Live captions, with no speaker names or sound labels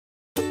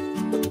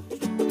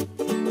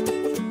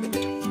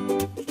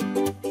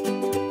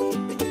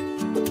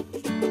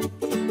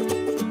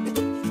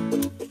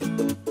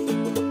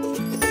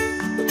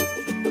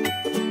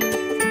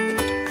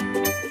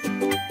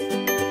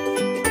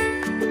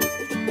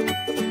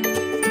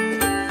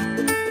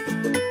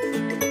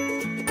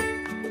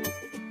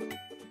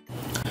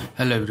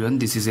Hello everyone,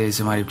 this is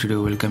ASM Arif today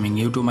welcoming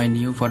you to my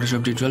new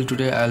Photoshop tutorial.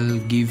 Today I'll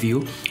give you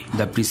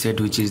the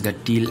preset which is the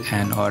teal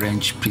and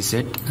orange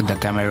preset, the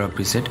camera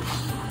preset,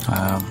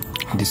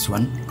 this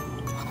one.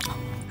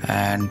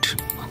 And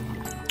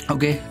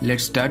okay,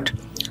 let's start.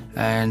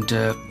 And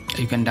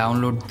you can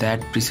download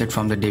that preset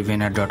from the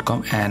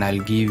deviantart.com, and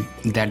I'll give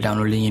that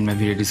download link in my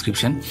video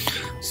description.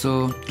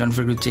 So don't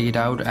forget to check it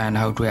out and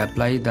how to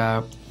apply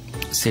the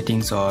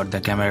settings or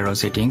the camera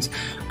settings,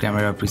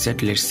 camera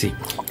preset. Let's see.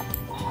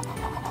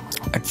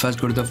 At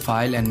first, go to the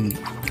file and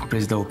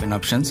press the open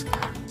options.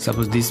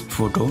 Suppose this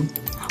photo,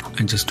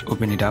 and just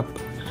open it up.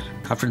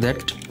 After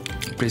that,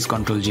 press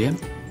Ctrl J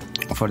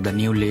for the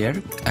new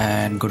layer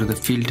and go to the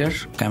filter,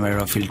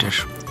 camera filter.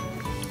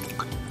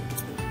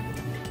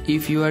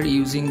 If you are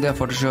using the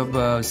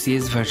Photoshop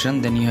CS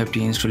version, then you have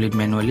to install it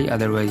manually.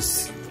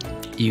 Otherwise,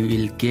 you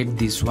will get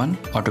this one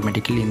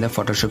automatically in the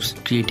Photoshop's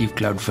Creative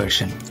Cloud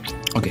version.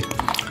 Okay.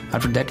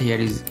 After that, here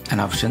is an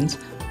options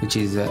which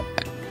is the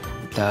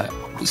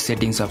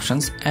settings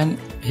options, and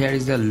here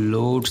is the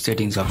load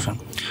settings option.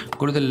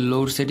 Go to the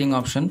load setting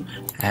option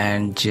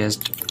and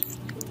just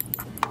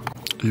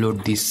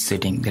load this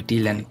setting, the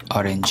teal and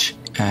orange,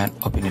 and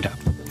open it up.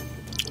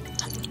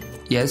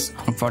 Yes,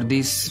 for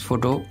this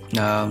photo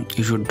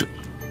you should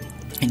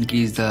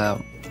increase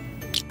the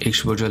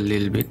exposure a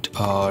little bit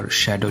or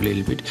shadow a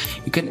little bit.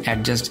 You can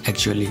adjust,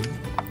 actually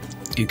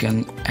you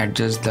can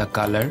adjust the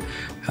color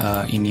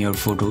in your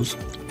photos,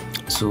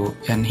 so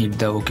and hit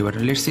the OK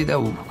button. Let's see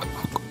the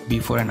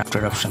before and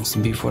after options,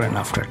 before and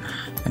after,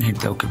 and hit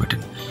the OK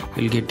button.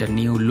 You'll get a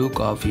new look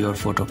of your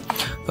photo.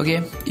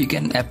 Okay, you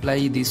can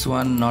apply this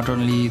one not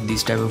only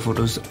this type of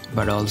photos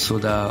but also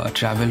the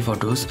travel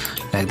photos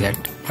like that.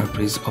 Or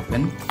press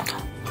open.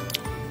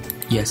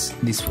 Yes,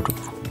 this photo.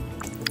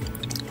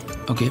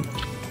 Okay,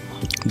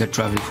 the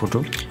travel photo.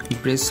 You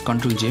press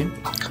Ctrl J,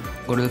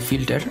 go to the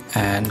filter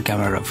and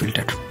camera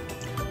filter.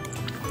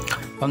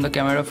 From the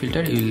camera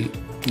filter, you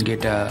will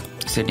get a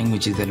setting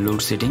which is the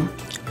load setting,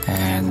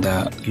 and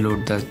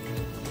load the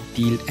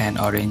teal and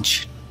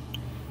orange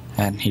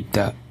and hit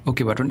the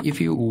OK button. If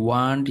you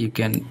want, you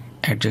can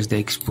adjust the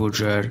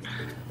exposure,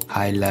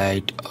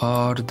 highlight,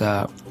 or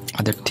the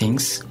other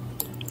things.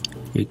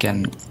 You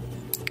can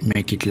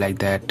make it like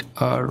that,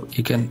 or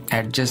you can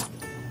adjust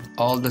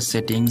all the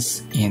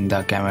settings in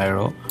the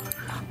camera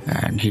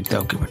and hit the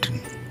OK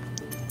button.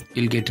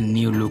 You'll get a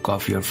new look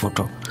of your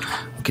photo.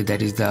 Okay,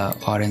 that is the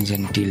orange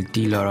and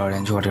teal or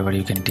orange, whatever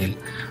you can tell.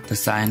 The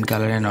cyan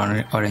color and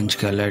orange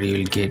color, you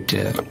will get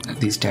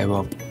this type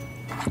of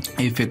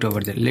effect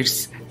over there.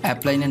 Let's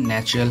apply in a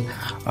natural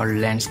or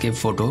landscape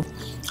photo.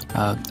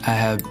 I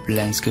have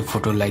landscape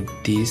photo like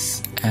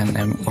this, and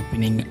I'm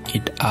opening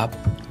it up.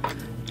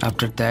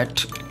 After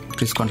that,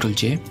 press Ctrl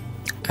J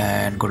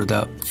and go to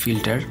the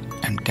filter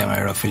and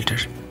camera filter.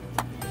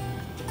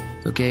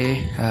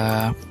 Okay,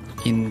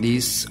 in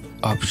these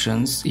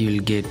options you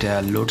will get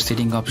a load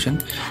setting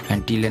option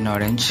and teal and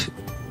orange.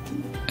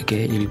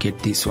 Okay, you'll get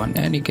this one,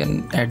 and you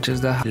can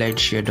adjust the highlight,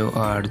 shadow,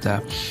 or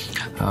the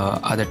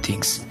other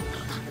things.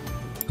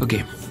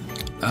 Okay,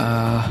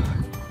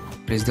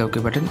 press the OK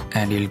button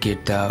and you'll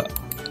get the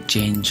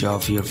change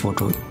of your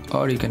photo,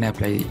 or you can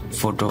apply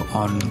photo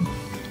on.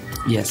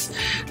 Yes,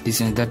 this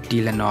is the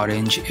teal and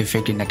orange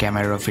effect in the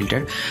camera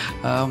filter.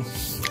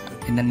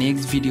 In the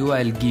next video,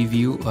 I'll give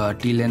you a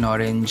teal and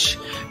orange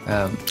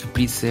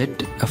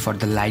preset for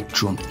the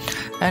Lightroom.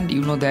 And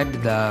you know that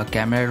the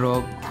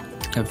camera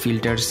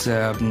filters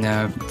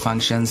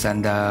functions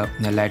and the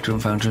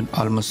Lightroom function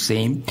almost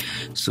same.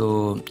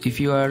 So if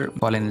you are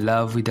fall in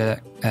love with the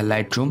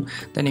Lightroom,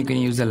 then you can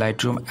use the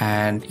Lightroom.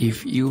 And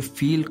if you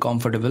feel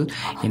comfortable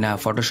in a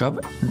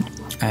Photoshop,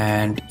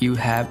 and you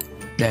have,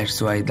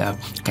 that's why the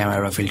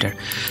camera filter.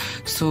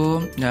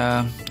 So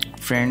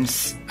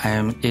friends, I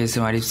am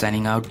ASM Arif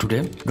signing out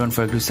today. Don't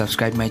forget to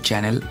subscribe my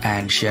channel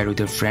and share with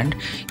your friend.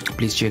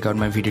 Please check out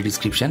my video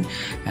description,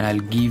 and I'll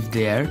give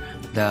there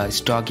the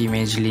stock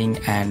image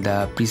link and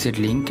the preset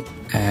link,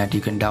 and you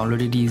can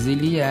download it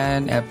easily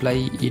and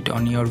apply it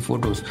on your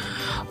photos.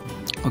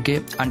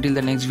 Okay, until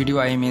the next video,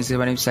 I am ASM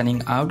Arif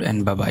signing out,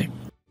 and bye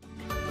bye.